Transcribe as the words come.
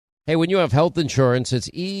Hey, when you have health insurance, it's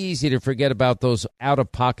easy to forget about those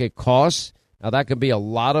out-of-pocket costs. Now, that can be a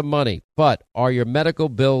lot of money, but are your medical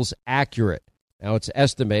bills accurate? Now, it's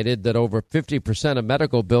estimated that over 50% of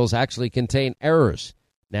medical bills actually contain errors.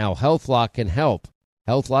 Now, HealthLock can help.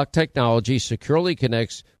 HealthLock technology securely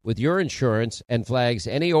connects with your insurance and flags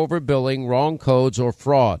any overbilling, wrong codes, or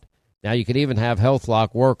fraud. Now, you can even have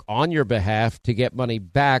HealthLock work on your behalf to get money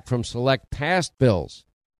back from select past bills.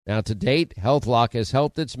 Now, to date, HealthLock has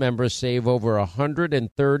helped its members save over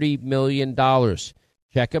 $130 million.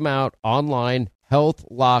 Check them out online,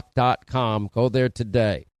 healthlock.com. Go there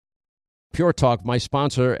today. Pure Talk, my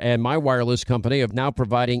sponsor and my wireless company, are now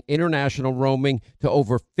providing international roaming to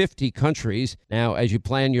over 50 countries. Now, as you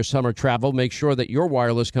plan your summer travel, make sure that your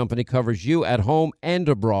wireless company covers you at home and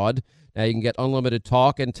abroad. Now, you can get unlimited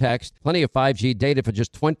talk and text, plenty of 5G data for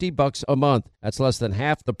just $20 a month. That's less than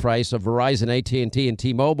half the price of Verizon, AT&T, and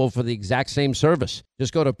T-Mobile for the exact same service.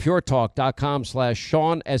 Just go to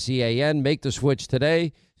puretalk.com/Sean, S-E-A-N. Make the switch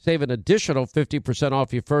today. Save an additional 50%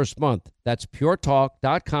 off your first month. That's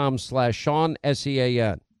puretalk.com/Sean,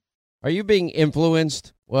 S-E-A-N. Are you being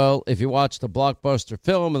influenced? Well, if you watched a blockbuster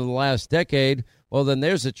film in the last decade, well, then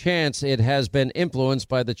there's a chance it has been influenced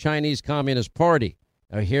by the Chinese Communist Party.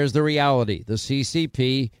 Now, here's the reality. The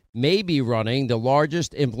CCP may be running the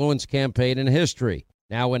largest influence campaign in history.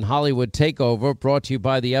 Now, in Hollywood Takeover, brought to you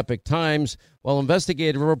by the Epic Times, well,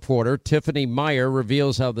 investigative reporter Tiffany Meyer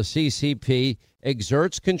reveals how the CCP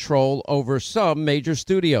exerts control over some major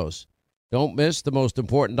studios. Don't miss the most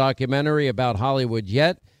important documentary about Hollywood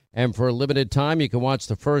yet. And for a limited time, you can watch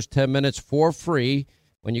the first 10 minutes for free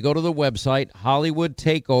when you go to the website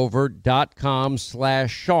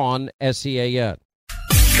hollywoodtakeover.com/Sean, S-E-A-N.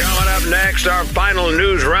 Coming up next, our final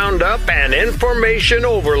news roundup and information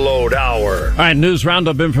overload hour. All right, news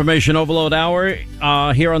roundup, information overload hour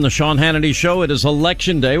here on the Sean Hannity Show. It is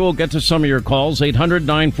Election Day. We'll get to some of your calls.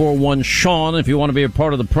 800-941-SEAN if you want to be a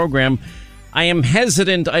part of the program. I am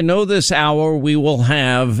hesitant. I know this hour we will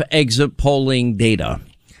have exit polling data.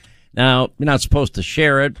 Now, you're not supposed to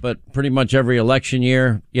share it, but pretty much every election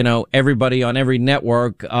year, you know, everybody on every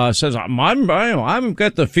network says, I've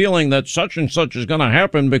got the feeling that such and such is going to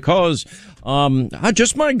happen because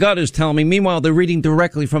just my gut is telling me. Meanwhile, they're reading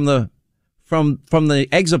directly from the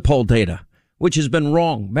exit poll data, which has been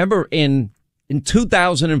wrong. Remember, in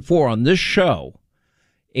 2004 on this show,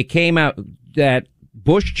 it came out that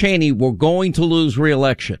Bush Cheney were going to lose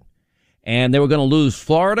re-election, and they were going to lose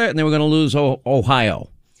Florida and they were going to lose Ohio.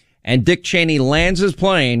 And Dick Cheney lands his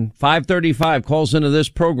plane, 5:35, calls into this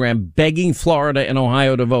program begging Florida and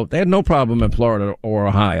Ohio to vote. They had no problem in Florida or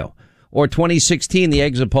Ohio. Or 2016, the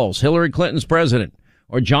exit polls, Hillary Clinton's president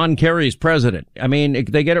or John Kerry's president. I mean,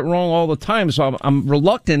 they get it wrong all the time, so I'm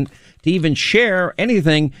reluctant to even share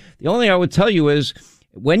anything. The only thing I would tell you is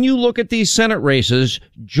when you look at these Senate races,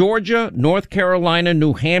 Georgia, North Carolina,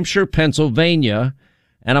 New Hampshire, Pennsylvania,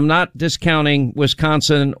 and I'm not discounting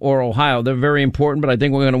Wisconsin or Ohio. They're very important, but I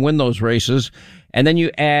think we're going to win those races. And then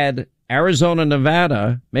you add Arizona,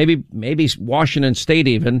 Nevada, maybe Washington State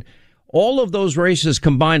even. All of those races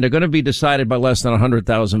combined are going to be decided by less than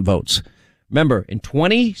 100,000 votes. Remember, in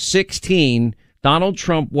 2016, Donald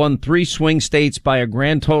Trump won 3 swing states by a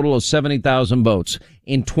grand total of 70,000 votes.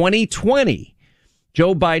 In 2020,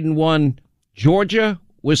 Joe Biden won Georgia,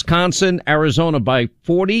 Wisconsin, Arizona by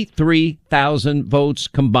 43,000 votes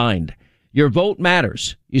combined. Your vote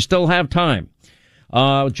matters. You still have time.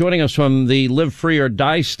 Joining us from the Live Free or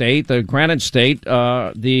Die state, the Granite State,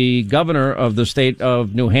 the governor of the state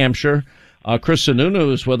of New Hampshire, Chris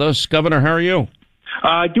Sununu is with us. Governor, how are you?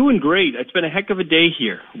 Doing great. It's been a heck of a day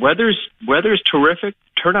here. Weather's terrific.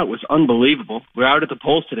 Turnout was unbelievable. We're out at the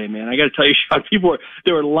polls today, man. I got to tell you, Sean,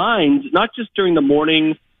 there were lines, not just during the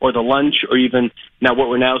morning or the lunch, or even now what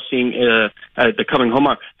we're now seeing at the coming home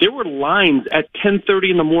hour. There were lines at 10:30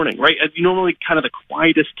 in the morning, right? At normally kind of the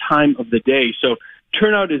quietest time of the day. So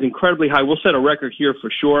turnout is incredibly high. We'll set a record here for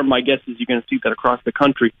sure. My guess is you're going to see that across the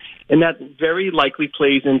country. And that very likely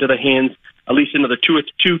plays into the hands, at least into the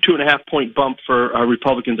 2.5 point bump for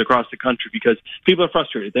Republicans across the country, because people are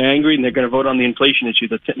frustrated. They're angry, and they're going to vote on the inflation issue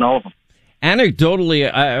that's hitting all of them.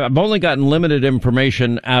 Anecdotally, I've only gotten limited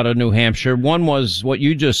information out of New Hampshire. One was what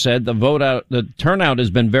you just said. The turnout has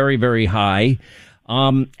been very, very high.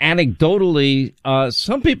 Anecdotally,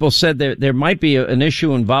 some people said that there might be an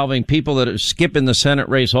issue involving people that are skipping the Senate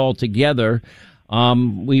race altogether.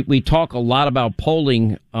 We talk a lot about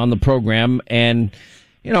polling on the program, and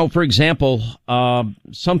you know, for example,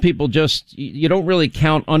 some people you don't really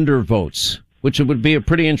count undervotes, which would be a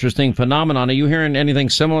pretty interesting phenomenon. Are you hearing anything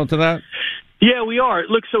similar to that? Yeah, we are.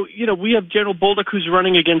 Look, so, we have General Bolduc who's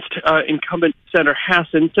running against incumbent Senator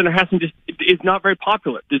Hassan. Senator Hassan just is not very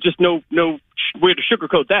popular. There's just no way to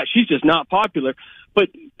sugarcoat that. She's just not popular. But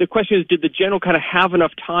the question is, did the general kind of have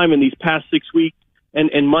enough time in these past 6 weeks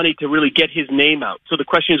and money to really get his name out? So the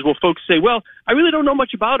question is, will folks say, well, I really don't know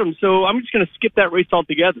much about him, so I'm just going to skip that race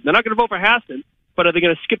altogether? They're not going to vote for Hassan, but are they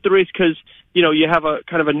going to skip the race because, you have a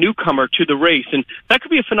kind of a newcomer to the race? And that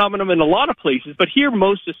could be a phenomenon in a lot of places, but here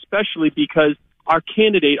most especially because our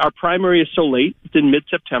candidate, our primary is so late. It's in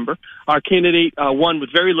mid-September. Our candidate won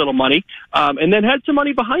with very little money and then had some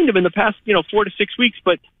money behind him in the past, 4 to 6 weeks.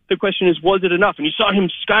 But the question is, was it enough? And you saw him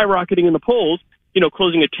skyrocketing in the polls,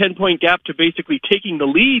 closing a 10-point gap to basically taking the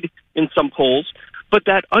lead in some polls. But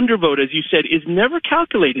that undervote, as you said, is never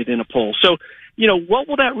calculated in a poll. So, what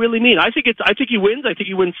will that really mean? I think he wins. I think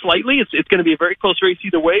he wins slightly. It's going to be a very close race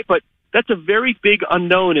either way, but that's a very big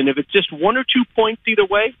unknown. And if it's just 1 or 2 points either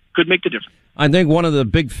way, could make the difference. I think one of the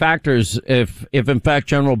big factors, if in fact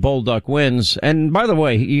General Bolduc wins, and by the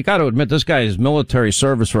way, you got to admit this guy's military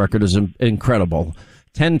service record is incredible.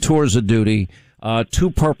 10 tours of duty, 2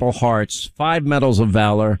 Purple Hearts, 5 Medals of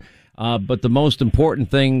Valor. But the most important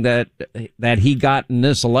thing that he got in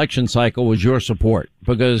this election cycle was your support,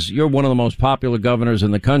 because you're one of the most popular governors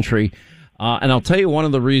in the country. And I'll tell you one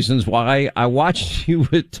of the reasons why. I watched you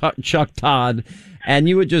with Chuck Todd, and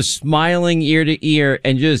you were just smiling ear to ear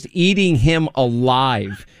and just eating him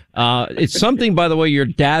alive. It's something, by the way, your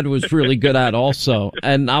dad was really good at also.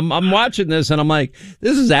 And I'm watching this and I'm like,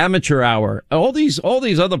 this is amateur hour. All these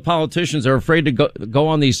other politicians are afraid to go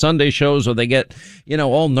on these Sunday shows, or they get,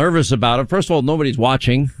 all nervous about it. First of all, nobody's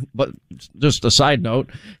watching, but just a side note.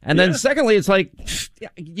 And then secondly, it's like,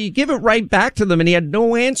 you give it right back to them, and he had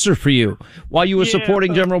no answer for you while you were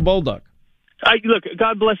supporting General Bolduc. Look,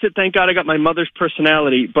 God bless it. Thank God I got my mother's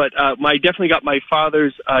personality, but I definitely got my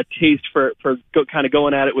father's taste for kind of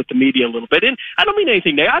going at it with the media a little bit. And I don't mean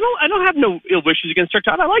anything negative. I don't have no ill wishes against Chuck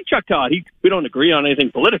Todd. I like Chuck Todd. We don't agree on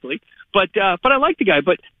anything politically, but I like the guy.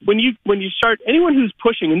 But when you start, anyone who's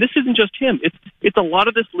pushing, and this isn't just him, it's a lot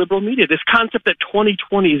of this liberal media. This concept that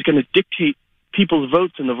 2020 is going to dictate people's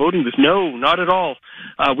votes in the voting booth. No, not at all.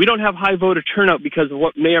 We don't have high voter turnout because of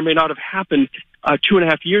what may or may not have happened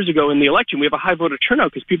 2.5 years ago in the election. We have a high voter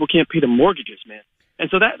turnout because people can't pay their mortgages, man. And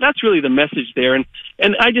so that's really the message there. And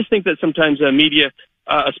I just think that sometimes media,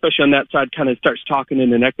 especially on that side, kind of starts talking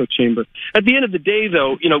in an echo chamber. At the end of the day,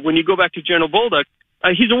 though, when you go back to General Bolduc,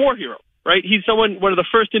 he's a war hero, right? He's one of the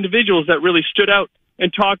first individuals that really stood out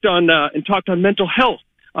and talked on mental health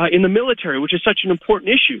in the military, which is such an important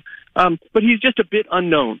issue. But he's just a bit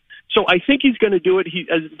unknown. So I think he's going to do it.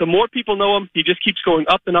 As the more people know him, he just keeps going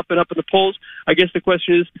up and up and up in the polls. I guess the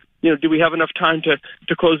question is, do we have enough time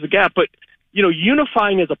to close the gap? But,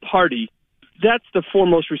 unifying as a party, that's the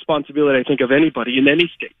foremost responsibility, I think, of anybody in any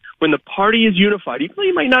state. When the party is unified, even though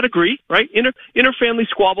you might not agree, right? Inter-family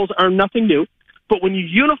squabbles are nothing new. But when you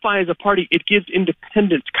unify as a party, it gives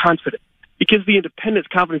independents confidence. It gives the independents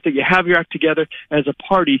confidence that you have your act together. As a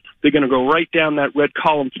party, they're going to go right down that red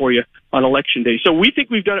column for you on Election Day. So we think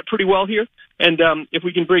we've done it pretty well here. And if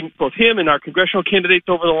we can bring both him and our congressional candidates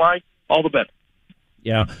over the line, all the better.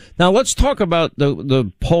 Yeah. Now let's talk about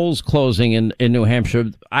the polls closing in New Hampshire.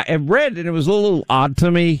 I read, and it was a little odd to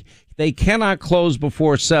me, they cannot close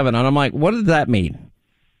before 7. And I'm like, what did that mean?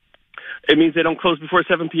 It means they don't close before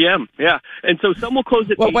 7 p.m. Yeah. And so some will close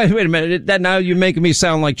at 8. Wait a minute. Now you're making me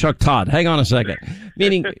sound like Chuck Todd. Hang on a second.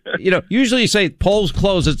 Meaning, usually you say polls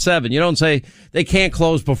close at 7. You don't say they can't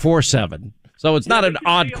close before 7. So it's not an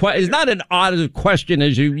odd it's not an odd question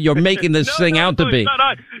as you're making this thing out to be. It's not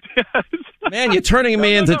odd. Man, you're turning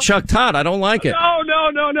me into Chuck Todd. I don't like it.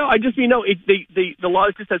 No. I just mean, the law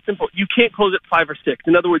is just that simple. You can't close at 5 or 6.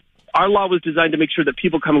 In other words, our law was designed to make sure that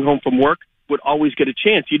people coming home from work would always get a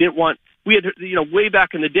chance. We had, way back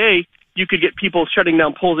in the day, you could get people shutting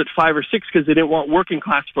down polls at 5 or 6 because they didn't want working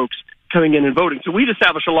class folks coming in and voting. So we'd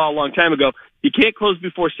established a law a long time ago. You can't close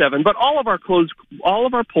before 7, but all of our polls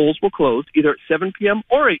will close either at 7 p.m.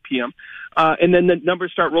 or 8 p.m. And then the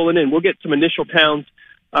numbers start rolling in. We'll get some initial towns.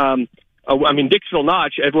 Dixville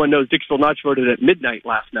Notch, everyone knows Dixville Notch voted at midnight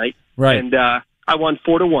last night. Right. And I won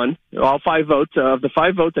 4-1, all 5 votes. Of the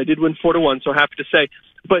 5 votes, I did win 4-1, so happy to say.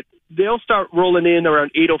 But they'll start rolling in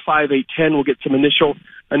around 8:05, 8:10. We'll get some initial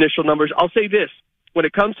numbers. I'll say this. When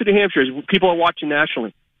it comes to New Hampshire, as people are watching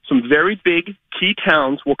nationally, some very big key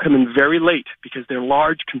towns will come in very late because they're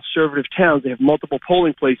large conservative towns. They have multiple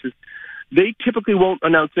polling places. They typically won't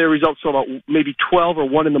announce their results until about maybe 12 or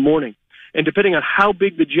 1 in the morning. and depending on how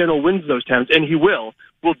big the general wins those towns, and he will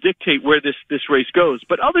dictate where this race goes.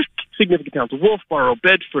 But other significant towns, Wolfboro,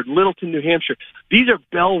 Bedford, Littleton, New Hampshire, these are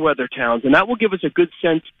bellwether towns, and that will give us a good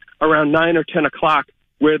sense around 9 or 10 o'clock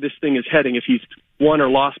where this thing is heading. If he's won or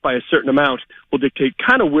lost by a certain amount, will dictate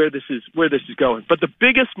kind of where this is going. But the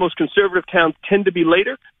biggest, most conservative towns tend to be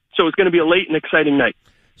later, so it's going to be a late and exciting night.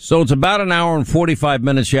 So it's about an hour and 45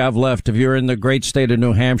 minutes you have left. If you're in the great state of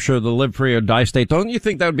New Hampshire, the Live Free or Die state, don't you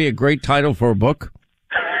think that would be a great title for a book?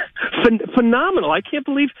 Phenomenal. I can't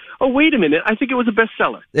believe. Oh, wait a minute. I think it was a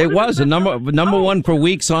bestseller. It was a number one for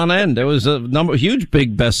weeks on end. It was a huge,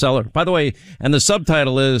 big bestseller. By the way, and the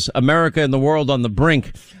subtitle is America and the World on the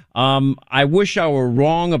Brink. I wish I were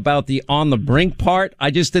wrong about the on the brink part. I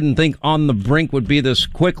just didn't think on the brink would be this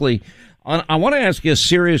quickly. I want to ask you a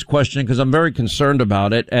serious question because I'm very concerned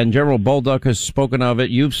about it. And General Bolduc has spoken of it.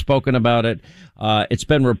 You've spoken about it. It's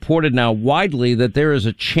been reported now widely that there is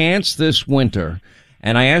a chance this winter,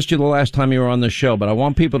 and I asked you the last time you were on the show, but I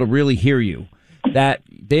want people to really hear you, that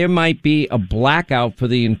there might be a blackout for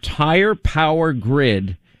the entire power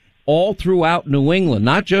grid all throughout New England,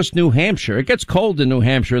 not just New Hampshire. It gets cold in New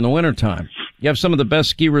Hampshire in the wintertime. You have some of the best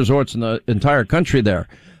ski resorts in the entire country there.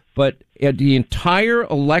 But the entire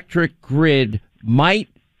electric grid might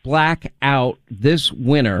black out this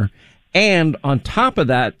winter. And on top of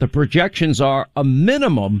that, the projections are a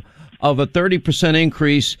minimum of a 30%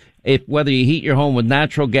 increase if whether you heat your home with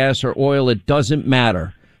natural gas or oil, it doesn't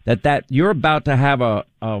matter. That you're about to have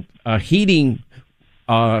a heating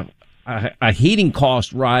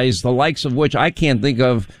cost rise, the likes of which I can't think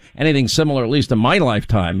of anything similar, at least in my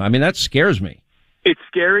lifetime. I mean, that scares me. It's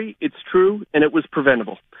scary, it's true, and it was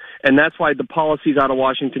preventable. And that's why the policies out of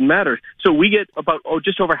Washington matter. So we get about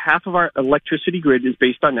just over half of our electricity grid is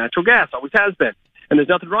based on natural gas, always has been. And there's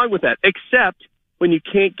nothing wrong with that, except when you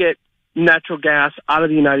can't get natural gas out of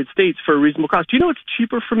the United States for a reasonable cost. Do you know it's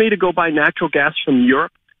cheaper for me to go buy natural gas from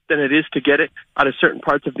Europe than it is to get it out of certain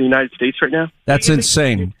parts of the United States right now? That's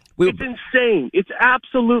insane. It's insane. It's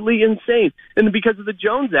absolutely insane. And because of the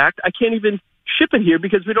Jones Act, I can't even ship it here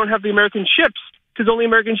because we don't have the American ships. Because only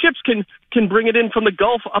American ships can bring it in from the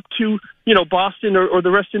Gulf up to, Boston or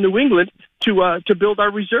the rest of New England to build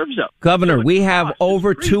our reserves up. Governor, we have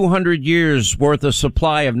over 200 years worth of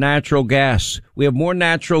supply of natural gas. We have more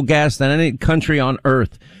natural gas than any country on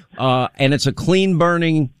earth. And it's a clean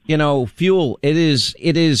burning, fuel. It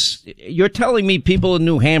is, you're telling me people in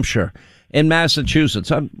New Hampshire, in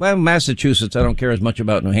Massachusetts, Massachusetts, I don't care as much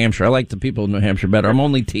about New Hampshire. I like the people in New Hampshire better. I'm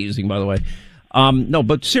only teasing, by the way. No,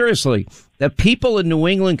 but seriously, that people in New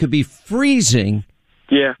England could be freezing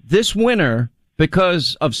this winter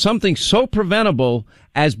because of something so preventable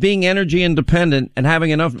as being energy independent and having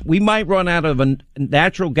enough. We might run out of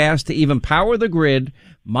natural gas to even power the grid,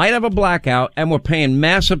 might have a blackout, and we're paying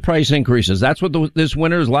massive price increases. That's what this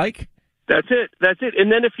winter is like? That's it.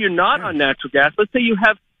 And then if you're not on natural gas, let's say you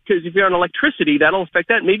have, because if you're on electricity, that'll affect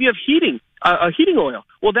that. Maybe you have heating oil.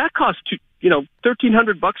 Well, that costs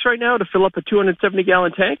 $1,300 right now to fill up a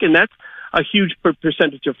 270-gallon tank, and that's a huge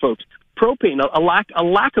percentage of folks. Propane, a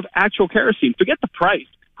lack of actual kerosene. Forget the price.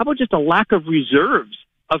 How about just a lack of reserves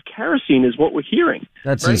of kerosene is what we're hearing.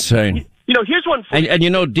 That's right? Insane. Here's one.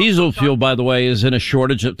 And diesel fuel, by the way, is in a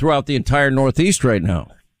shortage throughout the entire Northeast right now.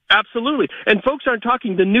 Absolutely. And folks aren't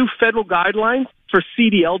talking. The new federal guidelines for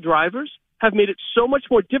CDL drivers have made it so much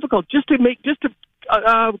more difficult just to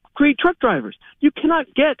create truck drivers. You cannot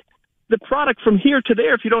get the product from here to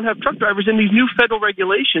there if you don't have truck drivers. And these new federal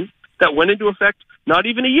regulations that went into effect not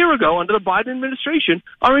even a year ago under the Biden administration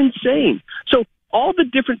are insane. So all the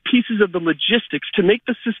different pieces of the logistics to make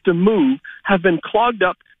the system move have been clogged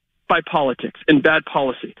up by politics and bad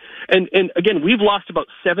policy. And again, we've lost about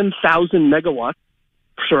 7,000 megawatts.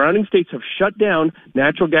 Surrounding states have shut down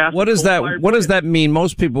natural gas. What does that mean?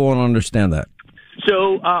 Most people won't understand that.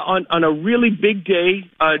 So on a really big day,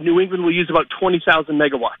 New England will use about 20,000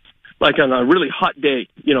 megawatts. Like on a really hot day,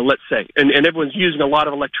 let's say, and everyone's using a lot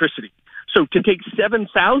of electricity. So to take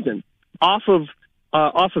 7,000 off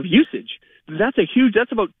of usage,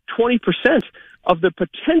 that's about 20% of the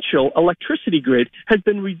potential electricity grid has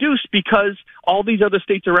been reduced because all these other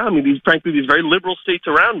states around me, these very liberal states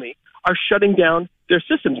around me, are shutting down their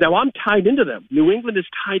systems. Now I'm tied into them. New England is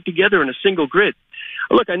tied together in a single grid.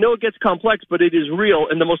 Look, I know it gets complex, but it is real.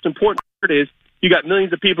 And the most important part is you got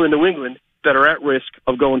millions of people in New England that are at risk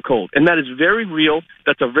of going cold. And that is very real.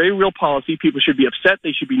 That's a very real policy. People should be upset.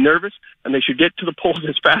 They should be nervous, and they should get to the polls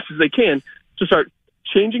as fast as they can to start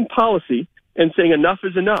changing policy and saying enough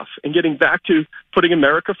is enough and getting back to putting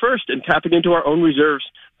America first and tapping into our own reserves.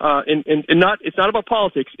 It's not about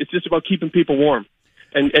politics. It's just about keeping people warm.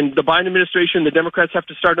 And the Biden administration, the Democrats have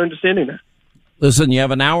to start understanding that. Listen, you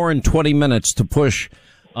have an hour and 20 minutes to push.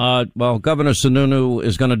 Governor Sununu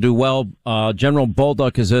is going to do well. General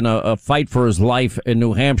Bolduc is in a fight for his life in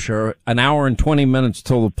New Hampshire. An hour and 20 minutes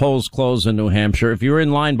till the polls close in New Hampshire. If you're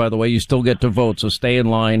in line, by the way, you still get to vote, so stay in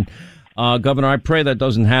line. Governor, I pray that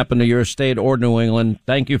doesn't happen to your state or New England.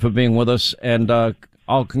 Thank you for being with us, and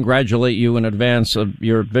I'll congratulate you in advance of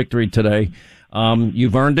your victory today.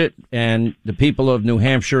 You've earned it, and the people of New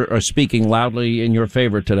Hampshire are speaking loudly in your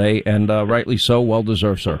favor today, and rightly so. Well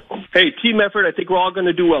deserved, sir. Hey, team effort. I think we're all going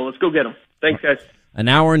to do well. Let's go get them. Thanks, guys. An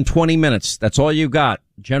hour and 20 minutes. That's all you got.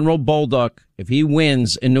 General Bolduc, if he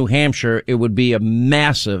wins in New Hampshire, it would be a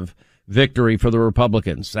massive victory for the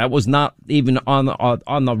Republicans. That was not even on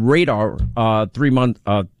the radar a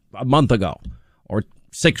month ago or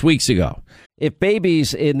 6 weeks ago. If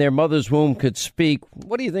babies in their mother's womb could speak,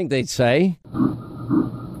 what do you think they'd say?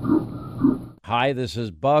 Hi, this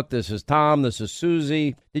is Buck, this is Tom, this is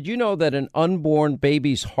Susie. Did you know that an unborn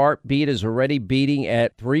baby's heartbeat is already beating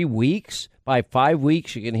at 3 weeks? By 5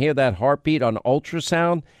 weeks, you can hear that heartbeat on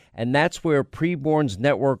ultrasound, and that's where Preborn's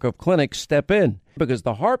network of clinics step in, because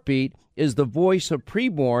the heartbeat is the voice of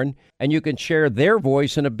preborn, and you can share their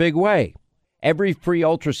voice in a big way. Every free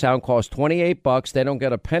ultrasound costs $28. They don't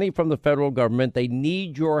get a penny from the federal government. They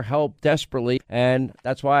need your help desperately, and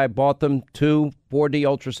that's why I bought them 2 4D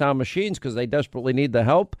ultrasound machines, because they desperately need the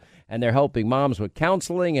help, and they're helping moms with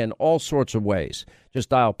counseling and all sorts of ways. Just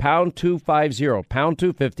dial pound 250, pound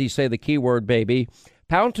 250, say the keyword baby,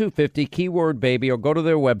 pound 250, keyword baby, or go to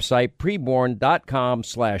their website,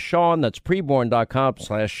 preborn.com/Sean. That's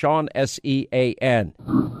preborn.com/Sean, SEAN.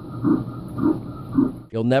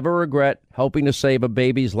 You'll never regret helping to save a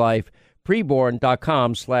baby's life.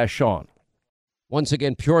 Preborn.com/Sean. Once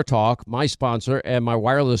again, Pure Talk, my sponsor and my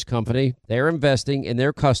wireless company, they're investing in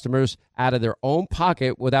their customers out of their own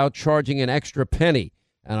pocket without charging an extra penny.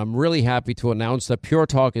 And I'm really happy to announce that Pure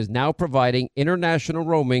Talk is now providing international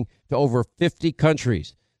roaming to over 50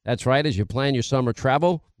 countries. That's right. As you plan your summer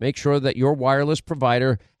travel, make sure that your wireless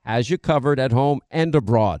provider has you covered at home and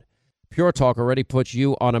abroad. Pure Talk already puts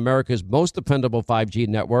you on America's most dependable 5G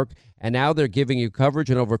network, and now they're giving you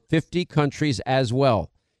coverage in over 50 countries as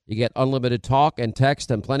well. You get unlimited talk and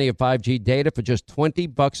text and plenty of 5G data for just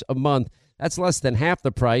 $20 a month. That's less than half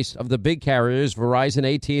the price of the big carriers Verizon,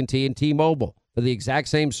 AT&T, and T-Mobile for the exact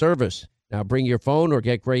same service. Now bring your phone or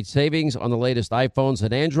get great savings on the latest iPhones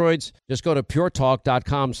and Androids. Just go to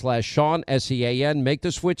puretalk.com/Sean, SEAN. Make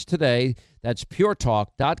the switch today. That's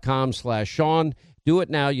puretalk.com/Sean. Do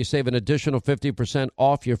it now. You save an additional 50%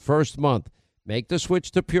 off your first month. Make the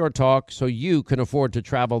switch to Pure Talk so you can afford to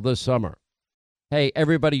travel this summer. Hey,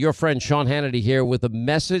 everybody, your friend Sean Hannity here with a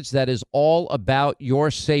message that is all about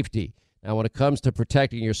your safety. Now, when it comes to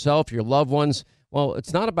protecting yourself, your loved ones, well,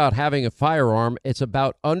 it's not about having a firearm. It's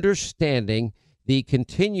about understanding the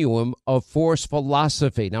continuum of force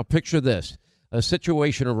philosophy. Now, picture this. A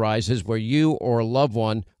situation arises where you or a loved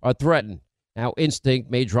one are threatened. Now,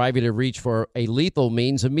 instinct may drive you to reach for a lethal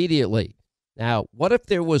means immediately. Now, what if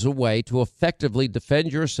there was a way to effectively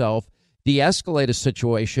defend yourself, de-escalate a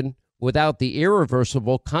situation without the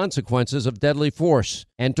irreversible consequences of deadly force?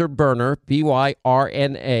 Enter Byrna,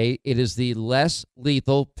 BYRNA. It is the less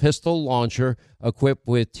lethal pistol launcher equipped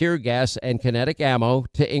with tear gas and kinetic ammo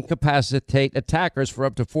to incapacitate attackers for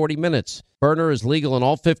up to 40 minutes. Byrna is legal in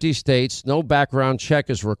all 50 states. No background check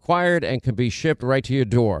is required and can be shipped right to your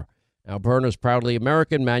door. Now, Byrna is proudly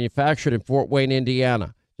American, manufactured in Fort Wayne,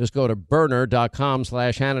 Indiana. Just go to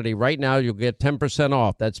Byrna.com/Hannity. Right now, you'll get 10%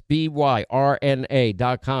 off. That's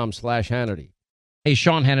BYRNA.com/Hannity. Hey,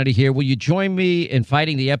 Sean Hannity here. Will you join me in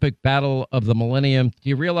fighting the epic battle of the millennium? Do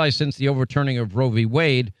you realize since the overturning of Roe v.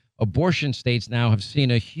 Wade, abortion states now have seen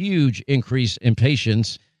a huge increase in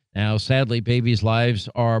patients? Now, sadly, babies' lives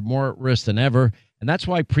are more at risk than ever, and that's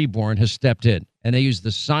why Preborn has stepped in. And they use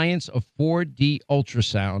the science of 4D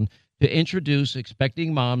ultrasound to introduce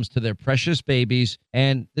expecting moms to their precious babies.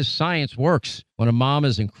 And this science works. When a mom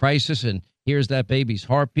is in crisis and hears that baby's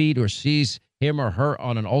heartbeat or sees him or her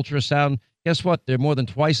on an ultrasound, guess what? They're more than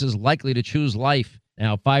twice as likely to choose life.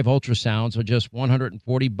 Now, 5 ultrasounds are just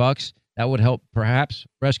 $140. That would help perhaps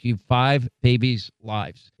rescue 5 babies'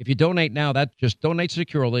 lives. If you donate now, that just donate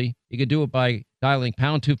securely. You can do it by dialing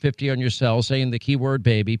pound 250 on your cell, saying the keyword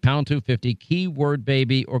baby, pound 250, keyword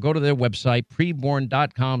baby, or go to their website,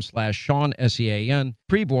 preborn.com/Sean, SEAN,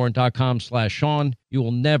 preborn.com/Sean. You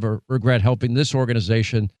will never regret helping this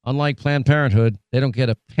organization. Unlike Planned Parenthood, they don't get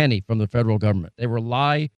a penny from the federal government. They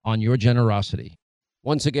rely on your generosity.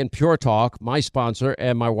 Once again, Pure Talk, my sponsor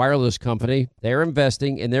and my wireless company, they're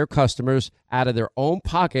investing in their customers out of their own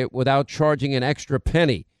pocket without charging an extra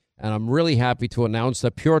penny. And I'm really happy to announce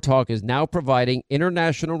that Pure Talk is now providing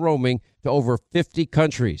international roaming to over 50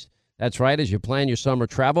 countries. That's right. As you plan your summer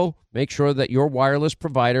travel, make sure that your wireless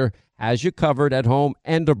provider has you covered at home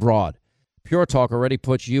and abroad. Pure Talk already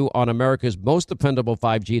puts you on America's most dependable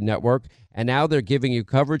 5G network, and now they're giving you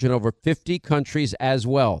coverage in over 50 countries as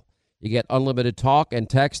well. You get unlimited talk and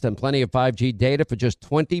text and plenty of 5G data for just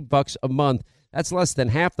 $20 a month. That's less than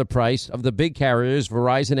half the price of the big carriers,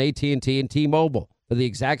 Verizon, AT&T, and T-Mobile, for the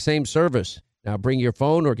exact same service. Now bring your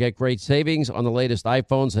phone or get great savings on the latest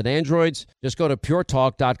iPhones and Androids. Just go to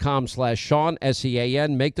puretalk.com/Sean,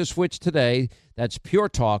 S-E-A-N. Make the switch today. That's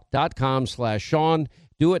puretalk.com/Sean.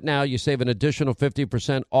 Do it now. You save an additional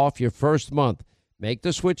 50% off your first month. Make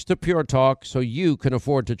the switch to Pure Talk so you can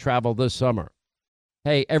afford to travel this summer.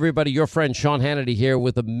 Hey, everybody, your friend Sean Hannity here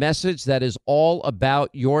with a message that is all about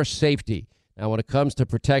your safety. Now, when it comes to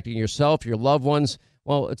protecting yourself, your loved ones,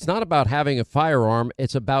 well, it's not about having a firearm.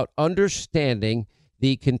 It's about understanding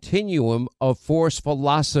the continuum of force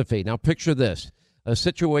philosophy. Now, picture this. A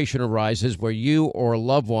situation arises where you or a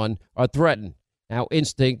loved one are threatened. Now,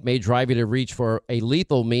 instinct may drive you to reach for a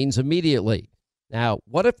lethal means immediately. Now,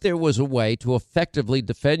 what if there was a way to effectively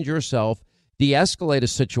defend yourself, de-escalate a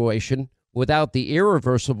situation, without the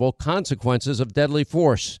irreversible consequences of deadly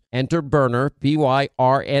force? Enter Byrna,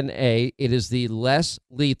 B-Y-R-N-A. It is the less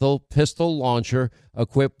lethal pistol launcher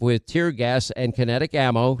equipped with tear gas and kinetic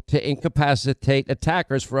ammo to incapacitate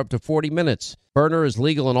attackers for up to 40 minutes. Byrna is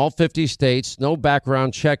legal in all 50 states. No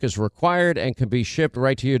background check is required and can be shipped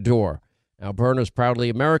right to your door. Now, Byrna is proudly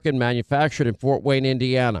American, manufactured in Fort Wayne,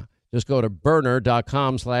 Indiana. Just go to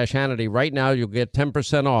Byrna.com/Hannity. Right now, you'll get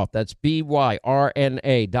 10% off. That's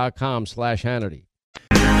BYRNA.com/Hannity.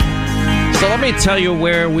 So let me tell you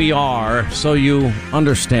where we are so you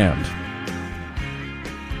understand.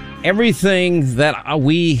 Everything that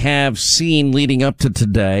we have seen leading up to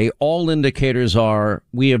today, all indicators are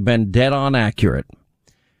we have been dead on accurate.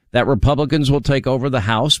 That Republicans will take over the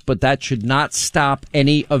House, but that should not stop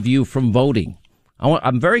any of you from voting.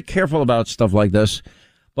 I'm very careful about stuff like this.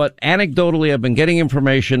 But anecdotally, I've been getting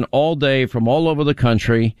information all day from all over the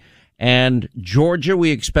country. And Georgia,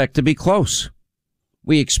 we expect to be close.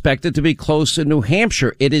 We expect it to be close in New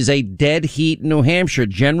Hampshire. It is a dead heat in New Hampshire.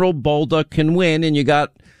 General Bolduc can win, and you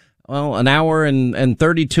got, well, an hour and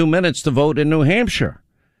 32 minutes to vote in New Hampshire.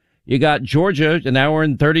 You got Georgia, an hour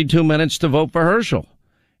and 32 minutes to vote for Herschel.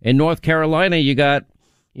 In North Carolina, you got,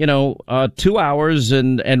 2 hours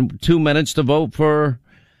and 2 minutes to vote for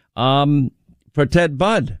Ted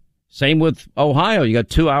Budd. Same with Ohio. You got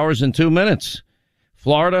 2 hours and 2 minutes.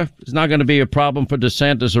 Florida is not going to be a problem for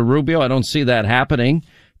DeSantis or Rubio. I don't see that happening.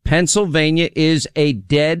 Pennsylvania is a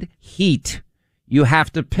dead heat. You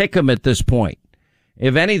have to pick them at this point.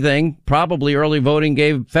 If anything, probably early voting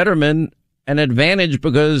gave Fetterman an advantage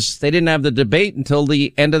because they didn't have the debate until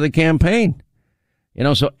the end of the campaign.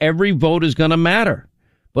 So every vote is going to matter.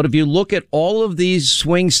 But if you look at all of these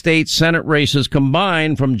swing state Senate races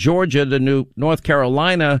combined, from Georgia to North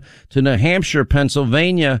Carolina to New Hampshire,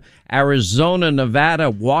 Pennsylvania, Arizona, Nevada,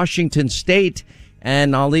 Washington State,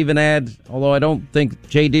 and I'll even add, although I don't think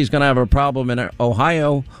JD's going to have a problem in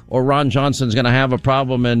Ohio or Ron Johnson's going to have a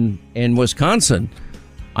problem in Wisconsin,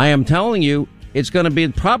 I am telling you, it's going to be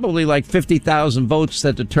probably like 50,000 votes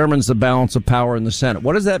that determines the balance of power in the Senate.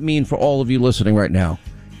 What does that mean for all of you listening right now?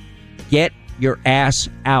 Get your ass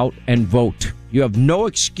out and vote. You have no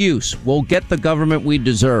excuse. We'll get the government we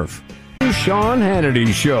deserve. Sean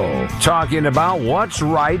Hannity Show, talking about what's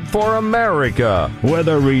right for America, with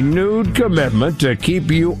a renewed commitment to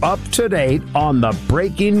keep you up to date on the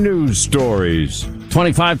breaking news stories.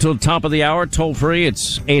 25 till the top of the hour, toll free.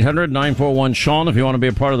 It's 800-941-SEAN if you want to be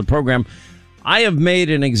a part of the program. I have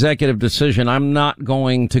made an executive decision. I'm not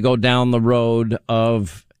going to go down the road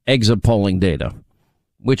of exit polling data,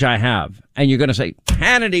 which I have. And you're going to say,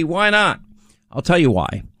 Hannity, why not? I'll tell you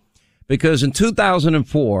why. Because in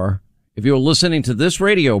 2004, if you were listening to this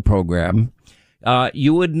radio program,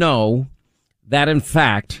 you would know that, in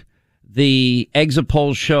fact, the exit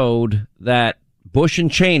polls showed that Bush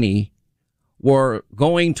and Cheney were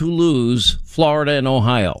going to lose Florida and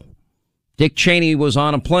Ohio. Dick Cheney was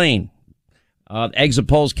on a plane. Exit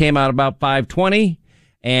polls came out about 5:20.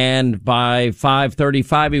 And by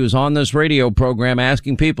 5:35, he was on this radio program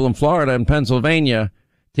asking people in Florida and Pennsylvania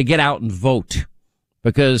to get out and vote,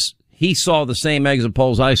 because he saw the same exit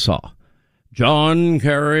polls I saw. John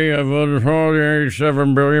Kerry, I voted for the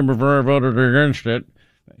 87 billion before I voted against it.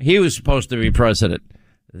 He was supposed to be president.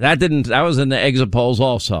 That was in the exit polls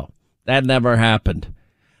also. That never happened.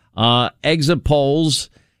 Exit polls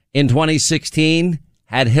in 2016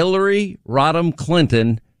 had Hillary Rodham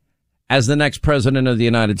Clinton as the next president of the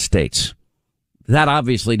United States. That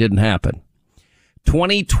obviously didn't happen.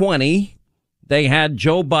 2020, they had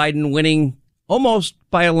Joe Biden winning almost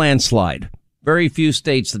by a landslide. Very few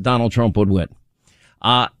states that Donald Trump would win.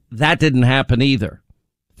 That didn't happen either.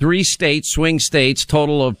 3 states, swing states,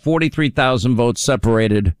 total of 43,000 votes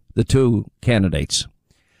separated the two candidates.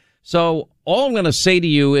 So all I'm going to say to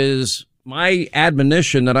you is my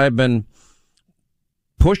admonition that I've been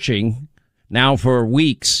pushing now for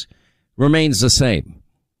weeks remains the same.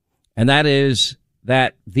 And that is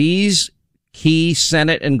that these key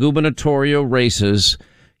Senate and gubernatorial races,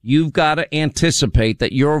 you've got to anticipate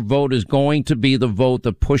that your vote is going to be the vote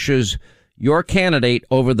that pushes your candidate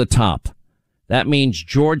over the top. That means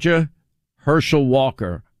Georgia, Herschel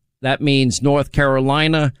Walker. That means North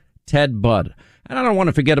Carolina, Ted Budd. And I don't want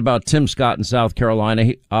to forget about Tim Scott in South Carolina.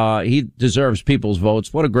 He deserves people's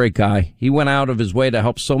votes. What a great guy. He went out of his way to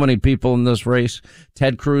help so many people in this race.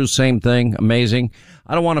 Ted Cruz, same thing. Amazing.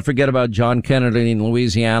 I don't want to forget about John Kennedy in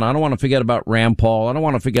Louisiana. I don't want to forget about Rand Paul. I don't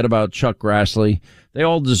want to forget about Chuck Grassley. They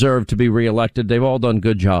all deserve to be reelected. They've all done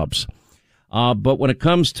good jobs. But when it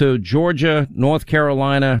comes to Georgia, North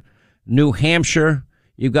Carolina, New Hampshire,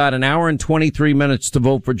 you've got an hour and 23 minutes to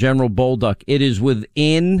vote for General Bolduc. It is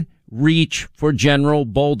within reach for General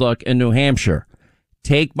Bolduc in New Hampshire.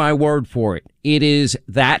 Take my word for it. It is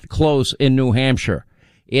that close in New Hampshire.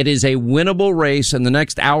 It is a winnable race in the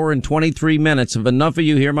next hour and 23 minutes. If enough of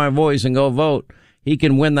you hear my voice and go vote, he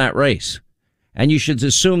can win that race. And you should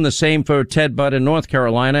assume the same for Ted Budd in North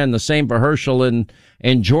Carolina and the same for Herschel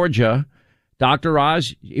in Georgia. Dr.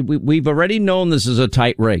 Oz, we've already known this is a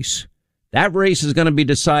tight race. That race is going to be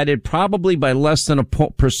decided probably by less than a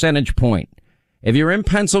percentage point. If you're in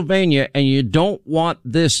Pennsylvania and you don't want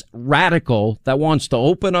this radical that wants to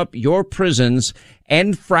open up your prisons,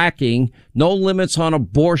 end fracking, no limits on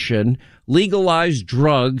abortion, legalize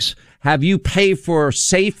drugs, have you pay for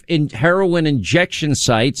safe heroin injection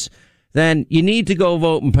sites, then you need to go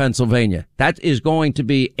vote in Pennsylvania. That is going to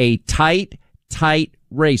be a tight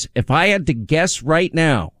race. If I had to guess right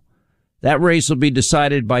now, that race will be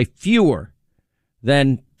decided by fewer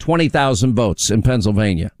than 20,000 votes in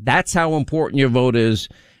Pennsylvania. That's how important your vote is.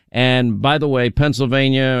 And by the way,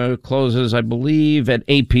 Pennsylvania closes, I believe, at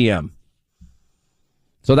 8 p.m.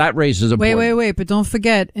 So that race is important. Wait. But don't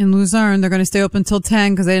forget, in Luzerne, they're going to stay open until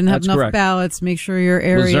 10 because they didn't have enough ballots. Make sure your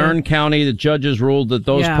area. Luzerne County, the judges ruled that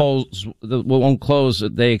those polls won't close.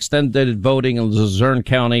 They extended voting in Luzerne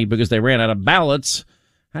County because they ran out of ballots.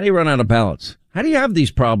 How do you run out of ballots? How do you have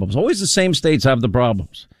these problems? Always the same states have the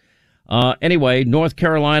problems. Anyway, North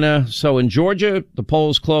Carolina. So in Georgia, the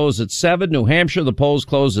polls close at 7. New Hampshire, the polls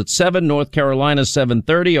close at 7. North Carolina,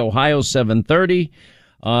 7:30. Ohio, 7:30.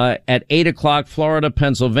 At 8 o'clock, Florida,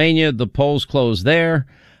 Pennsylvania, the polls close there.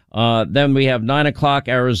 Then we have 9 o'clock,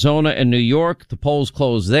 Arizona and New York. The polls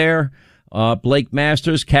close there. Blake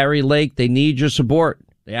Masters, Carrie Lake, they need your support.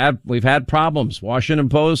 We've had problems. Washington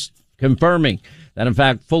Post confirming that, in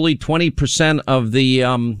fact, fully 20% of the,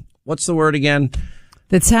 what's the word again?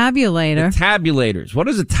 The tabulator. The tabulators. What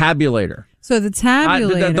is a tabulator? So the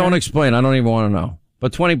tabulator. Don't explain. I don't even want to know.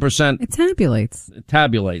 But 20%. It tabulates. It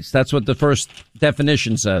tabulates. That's what the first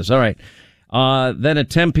definition says. All right. Then at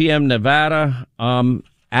 10 p.m. Nevada,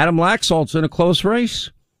 Adam Laxalt's in a close race.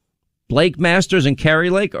 Blake Masters and Carrie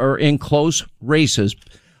Lake are in close races.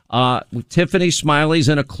 Tiffany Smiley's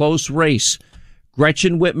in a close race.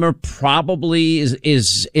 Gretchen Whitmer probably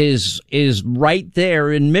is right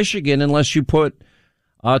there in Michigan unless you put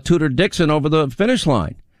Tudor Dixon over the finish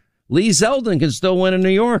line. Lee Zeldin can still win in New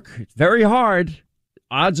York. It's very hard.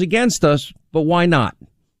 Odds against us, but why not?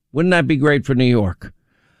 Wouldn't that be great for New York?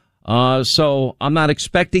 So I'm not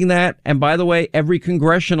expecting that. And by the way, every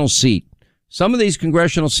congressional seat, some of these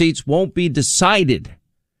congressional seats won't be decided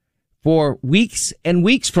for weeks and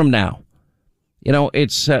weeks from now. You know,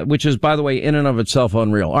 it's, which is, by the way, in and of itself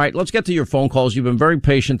unreal. All right, let's get to your phone calls. You've been very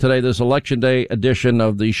patient today, this Election Day edition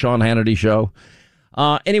of the Sean Hannity Show.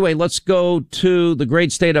 Anyway, let's go to the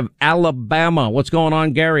great state of Alabama. What's going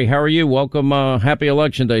on, Gary? How are you? Welcome. Happy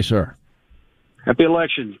Election Day, sir. Happy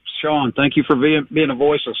election, Sean. Thank you for being a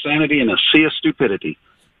voice of sanity and a sea of stupidity.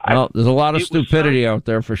 Well, there's a lot of stupidity out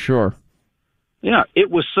there for sure. Yeah, it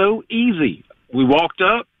was so easy. We walked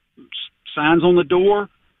up, signs on the door,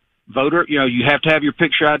 voter, you have to have your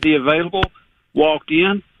picture ID available. Walked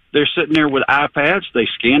in, they're sitting there with iPads. They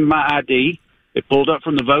scanned my ID. It pulled up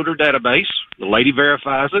from the voter database. The lady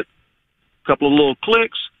verifies it. A couple of little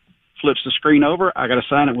clicks, flips the screen over. I got to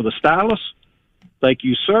sign it with a stylus. Thank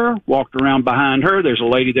you, sir. Walked around behind her. There's a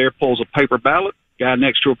lady there, pulls a paper ballot. Guy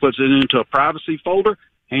next to her puts it into a privacy folder,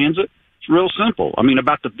 hands it. It's real simple. I mean,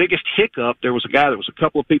 about the biggest hiccup, there was a guy that was a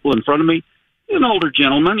couple of people in front of me. He's an older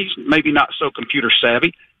gentleman. He's maybe not so computer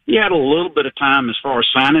savvy. He had a little bit of time as far as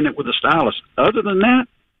signing it with a stylus. Other than that,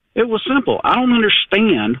 it was simple. I don't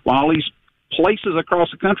understand why all these places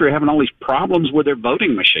across the country are having all these problems with their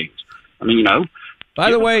voting machines. I mean,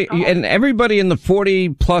 By the way, and everybody in the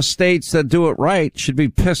 40-plus states that do it right should be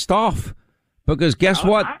pissed off because guess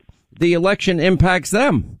what? The election impacts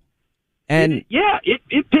them. And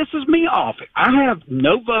it pisses me off. I have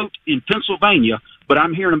no vote in Pennsylvania, but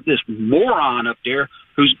I'm hearing this moron up there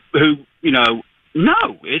who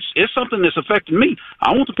no, it's something that's affecting me.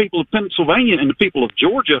 I want the people of Pennsylvania and the people of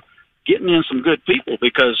Georgia getting in some good people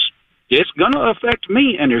because it's going to affect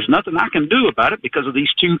me, and there's nothing I can do about it because of these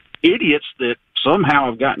two idiots that somehow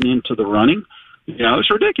have gotten into the running. It's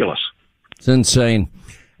ridiculous. It's insane.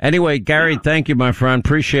 Anyway, Gary, thank you, my friend.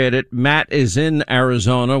 Appreciate it. Matt is in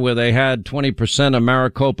Arizona where they had 20% of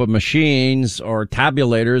Maricopa machines or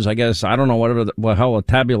tabulators, I guess. I don't know what the hell a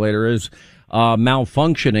tabulator is,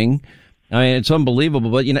 malfunctioning. I mean, it's unbelievable.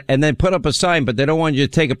 But, and they put up a sign, but they don't want you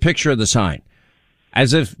to take a picture of the sign.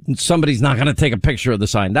 As if somebody's not going to take a picture of the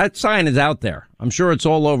sign. That sign is out there. I'm sure it's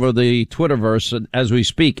all over the Twitterverse as we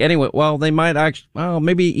speak. Anyway, they might actually,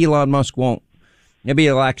 maybe Elon Musk won't. Maybe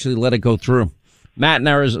he'll actually let it go through. Matt in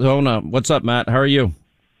Arizona. What's up, Matt? How are you?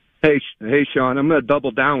 Hey, Sean. I'm going to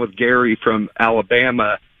double down with Gary from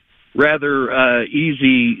Alabama. Rather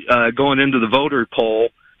easy going into the voter poll.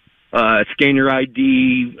 Scan your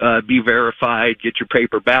ID, be verified, get your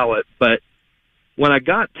paper ballot. But when I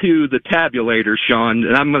got to the tabulator, Sean,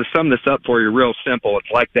 and I'm going to sum this up for you real simple.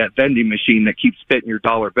 It's like that vending machine that keeps spitting your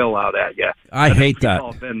dollar bill out at you. I hate that.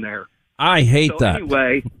 All been there. I hate that.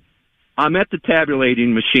 Anyway, I'm at the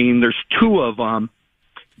tabulating machine. There's two of them.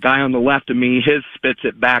 Guy on the left of me, his spits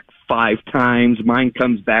it back 5 times. Mine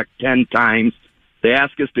comes back 10 times. They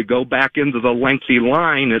ask us to go back into the lengthy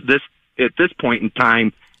line. At this point in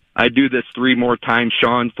time, I do this 3 more times,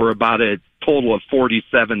 Sean, for about a total of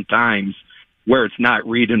 47 times where it's not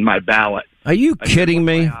reading my ballot. Are you kidding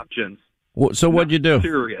me? Options. So what'd you do?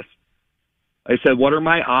 Serious. I said, what are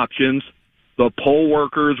my options? The poll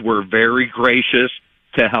workers were very gracious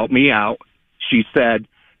to help me out. She said,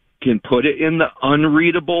 can put it in the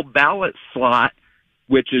unreadable ballot slot,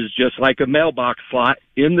 which is just like a mailbox slot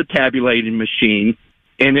in the tabulating machine,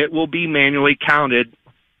 and it will be manually counted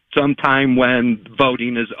sometime when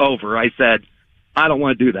voting is over. I said, I don't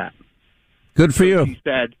want to do that. Good for you. She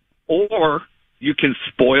said, or you can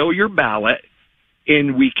spoil your ballot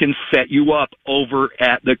and we can set you up over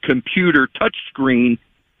at the computer touchscreen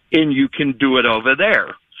and you can do it over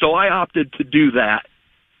there. So I opted to do that.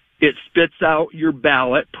 It spits out your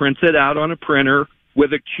ballot, prints it out on a printer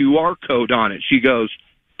with a QR code on it. She goes,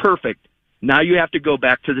 perfect. Now you have to go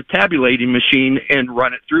back to the tabulating machine and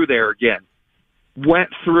run it through there again. Went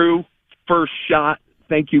through, first shot,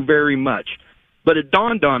 thank you very much. But it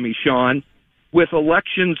dawned on me, Sean, with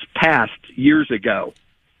elections passed years ago,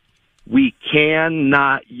 we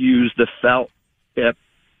cannot use the felt tip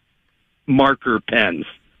marker pens.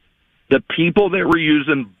 The people that were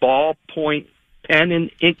using ballpoint pen and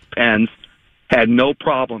ink pens had no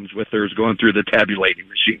problems with theirs going through the tabulating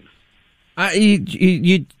machine.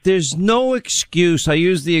 There's no excuse. I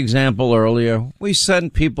used the example earlier. We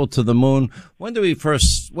sent people to the moon. When did we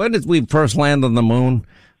first land on the moon?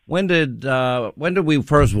 When did we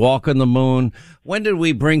first walk on the moon? When did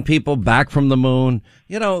we bring people back from the moon?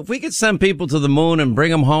 If we could send people to the moon and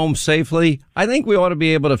bring them home safely, I think we ought to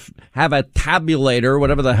be able to have a tabulator,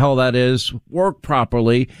 whatever the hell that is, work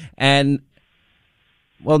properly. And,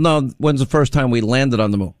 well, no, when's the first time we landed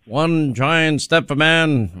on the moon? One giant step for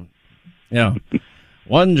man. Yeah.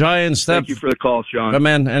 One giant step. Thank you for the call, Sean. For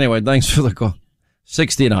man. Anyway, thanks for the call.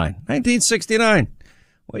 1969.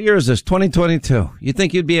 What year is this? 2022. You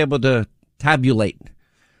think you'd be able to tabulate?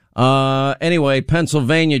 Anyway,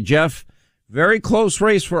 Pennsylvania, Jeff, very close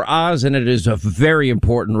race for Oz, and it is a very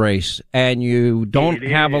important race. And you don't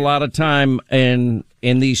have a lot of time in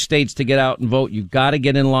these states to get out and vote. You've got to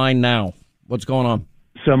get in line now. What's going on?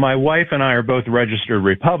 So my wife and I are both registered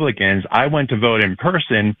Republicans. I went to vote in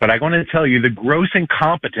person, but I want to tell you the gross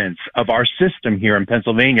incompetence of our system here in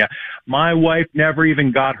Pennsylvania. My wife never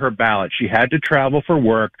even got her ballot. She had to travel for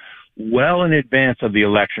work well in advance of the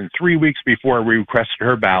election, 3 weeks before we requested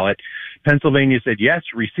her ballot. Pennsylvania said, yes,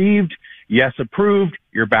 received, yes, approved,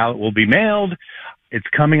 your ballot will be mailed. It's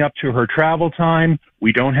coming up to her travel time.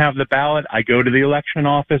 We don't have the ballot. I go to the election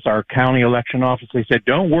office, our county election office. They said,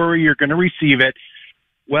 don't worry, you're going to receive it.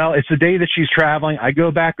 Well, it's the day that she's traveling. I go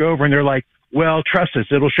back over and they're like, well, trust us,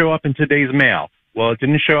 it'll show up in today's mail. Well, it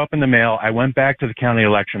didn't show up in the mail. I went back to the county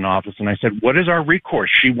election office and I said, what is our recourse?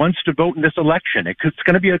 She wants to vote in this election. It's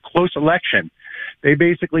going to be a close election. They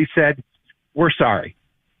basically said, we're sorry.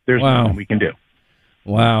 There's nothing we can do.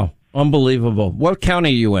 Wow. Unbelievable. What county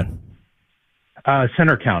are you in?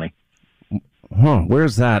 Center County. Huh.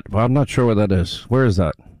 Where's that? Well, I'm not sure where that is. Where is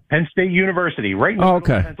that? Penn State University, right in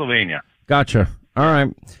Pennsylvania. Gotcha. All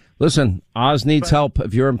right. Listen, Oz needs help.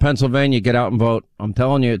 If you're in Pennsylvania, get out and vote. I'm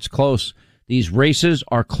telling you, it's close. These races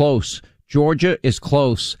are close. Georgia is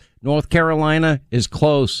close. North Carolina is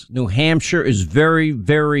close. New Hampshire is very,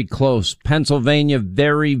 very close. Pennsylvania,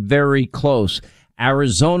 very, very close.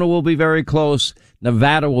 Arizona will be very close.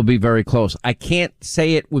 Nevada will be very close. I can't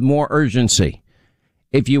say it with more urgency.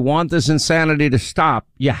 If you want this insanity to stop,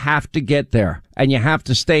 you have to get there, and you have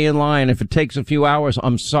to stay in line. If it takes a few hours,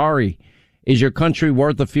 I'm sorry. Is your country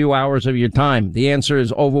worth a few hours of your time? The answer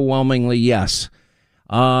is overwhelmingly yes.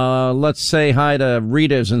 Let's say hi to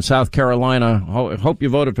Rita's in South Carolina. Hope you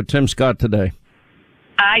voted for Tim Scott today.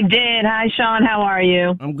 I did. Hi, Sean. How are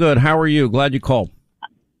you? I'm good. How are you? Glad you called.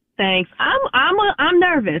 Thanks. I'm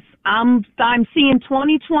nervous. I'm seeing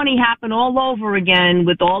 2020 happen all over again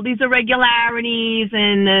with all these irregularities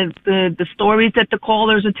and the stories that the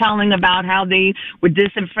callers are telling about how they were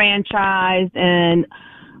disenfranchised, and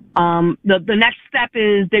the next step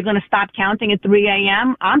is they're going to stop counting at 3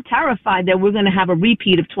 a.m. I'm terrified that we're going to have a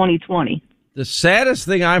repeat of 2020. The saddest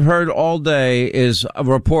thing I've heard all day is a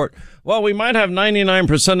report. Well, we might have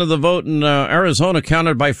 99% of the vote in Arizona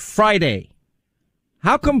counted by Friday.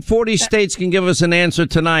 How come 40 states can give us an answer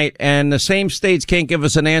tonight and the same states can't give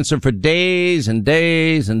us an answer for days and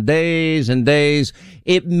days and days and days?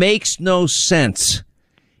 It makes no sense.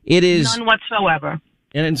 It is none whatsoever.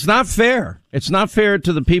 And it's not fair. It's not fair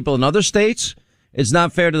to the people in other states. It's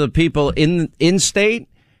not fair to the people in state.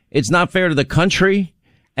 It's not fair to the country.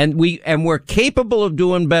 And we're capable of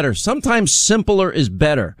doing better. Sometimes simpler is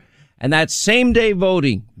better. And that same day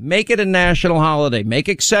voting, make it a national holiday. Make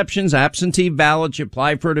exceptions, absentee ballots. You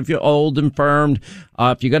apply for it if you're old, infirmed,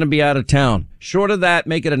 if you're going to be out of town. Short of that,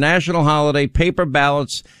 make it a national holiday, paper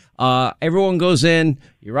ballots. Everyone goes in,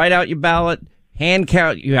 you write out your ballot, hand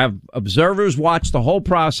count. You have observers watch the whole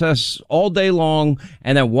process all day long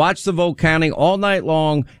and then watch the vote counting all night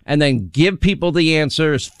long and then give people the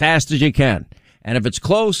answer as fast as you can. And if it's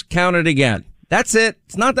close, count it again. That's it.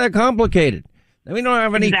 It's not that complicated. We don't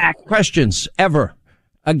have any questions ever.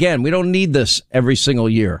 Again, we don't need this every single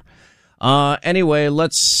year. Anyway,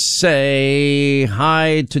 let's say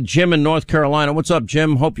hi to Jim in North Carolina. What's up,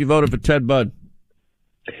 Jim? Hope you voted for Ted Budd.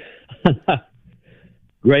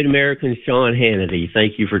 Great American Sean Hannity.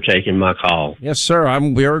 Thank you for taking my call. Yes, sir.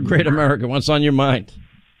 We're a great American. What's on your mind?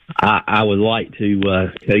 I would like to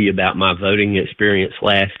tell you about my voting experience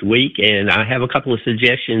last week, and I have a couple of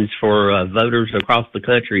suggestions for voters across the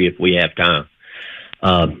country if we have time.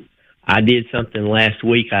 I did something last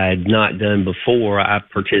week I had not done before. I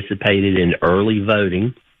participated in early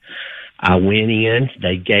voting. I went in,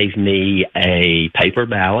 they gave me a paper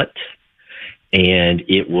ballot, and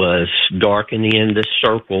it was darkened in the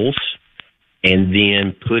circles, and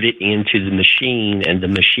then put it into the machine, and the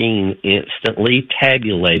machine instantly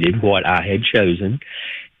tabulated what I had chosen.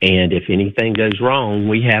 And if anything goes wrong,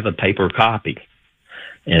 we have a paper copy.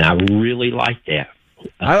 And I really like that.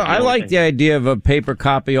 I like the idea of a paper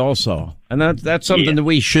copy also. And that's something that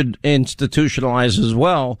we should institutionalize as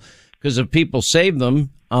well, because if people save them,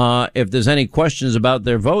 if there's any questions about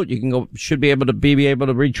their vote, should be able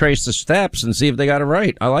to retrace the steps and see if they got it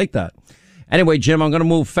right. I like that. Anyway, Jim, I'm going to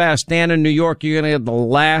move fast. Dan in New York, you're going to get the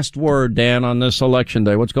last word, Dan, on this election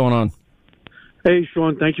day. What's going on? Hey,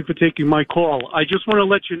 Sean, thank you for taking my call. I just want to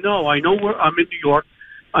let you know, I'm in New York.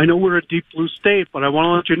 I know we're a deep blue state, but I want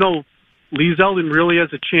to let you know Lee Zeldin really has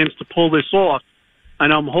a chance to pull this off,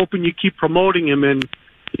 and I'm hoping you keep promoting him and,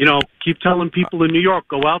 keep telling people in New York,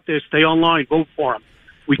 go out there, stay online, vote for him.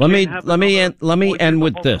 Let me end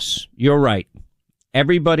with this. You're right.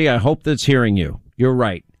 Everybody, I hope that's hearing you. You're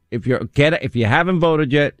right. If you haven't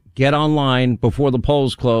voted yet, get online before the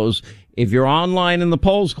polls close. If you're online and the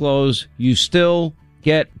polls close, you still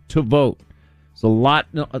get to vote. It's a lot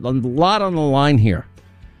on the line here.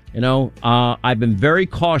 I've been very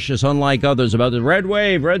cautious, unlike others, about the red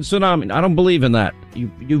wave, red tsunami. I don't believe in that.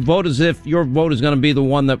 You vote as if your vote is going to be the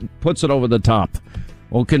one that puts it over the top.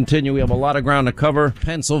 We'll continue. We have a lot of ground to cover.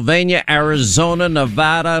 Pennsylvania, Arizona,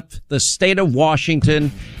 Nevada, the state of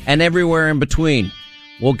Washington, and everywhere in between.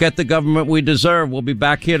 We'll get the government we deserve. We'll be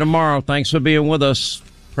back here tomorrow. Thanks for being with us.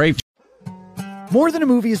 Pray. More Than a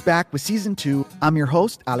Movie is back with Season 2. I'm your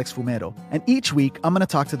host, Alex Fumero, and each week I'm going to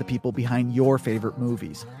talk to the people behind your favorite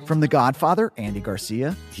movies. From The Godfather, Andy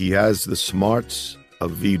Garcia. He has the smarts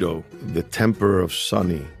of Vito, the temper of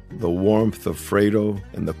Sonny, the warmth of Fredo,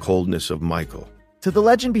 and the coldness of Michael. To the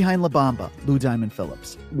legend behind La Bamba, Lou Diamond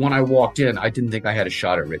Phillips. When I walked in, I didn't think I had a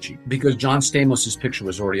shot at Richie because John Stamos' picture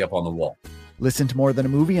was already up on the wall. Listen to More Than a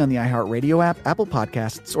Movie on the iHeartRadio app, Apple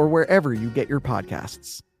Podcasts, or wherever you get your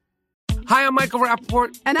podcasts. Hi, I'm Michael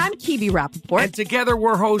Rappaport. And I'm Kibi Rappaport. And together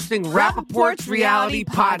we're hosting Rappaport's Reality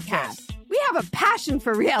Podcast. We have a passion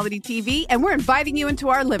for reality TV, and we're inviting you into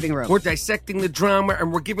our living room. We're dissecting the drama,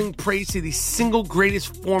 and we're giving praise to the single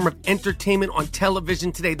greatest form of entertainment on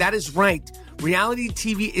television today. That is right. Reality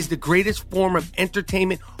TV is the greatest form of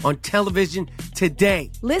entertainment on television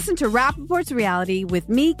today. Listen to Rappaport's Reality with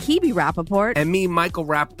me, Kibi Rappaport. And me, Michael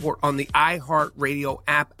Rappaport, on the iHeartRadio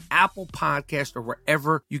app, Apple Podcast, or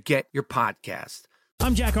wherever you get your podcast.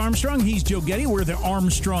 I'm Jack Armstrong. He's Joe Getty. We're the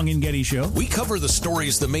Armstrong and Getty Show. We cover the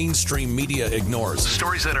stories the mainstream media ignores.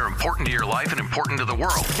 Stories that are important to your life and important to the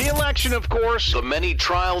world. The election, of course. The many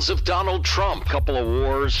trials of Donald Trump. Couple of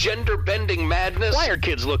wars. Gender-bending madness. Why are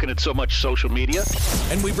kids looking at so much social media?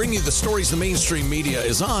 And we bring you the stories the mainstream media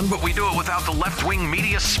is on, but we do it without the left-wing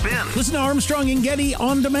media spin. Listen to Armstrong and Getty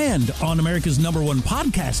on demand on America's #1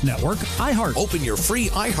 podcast network, iHeart. Open your free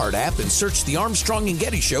iHeart app and search the Armstrong and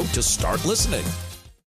Getty Show to start listening.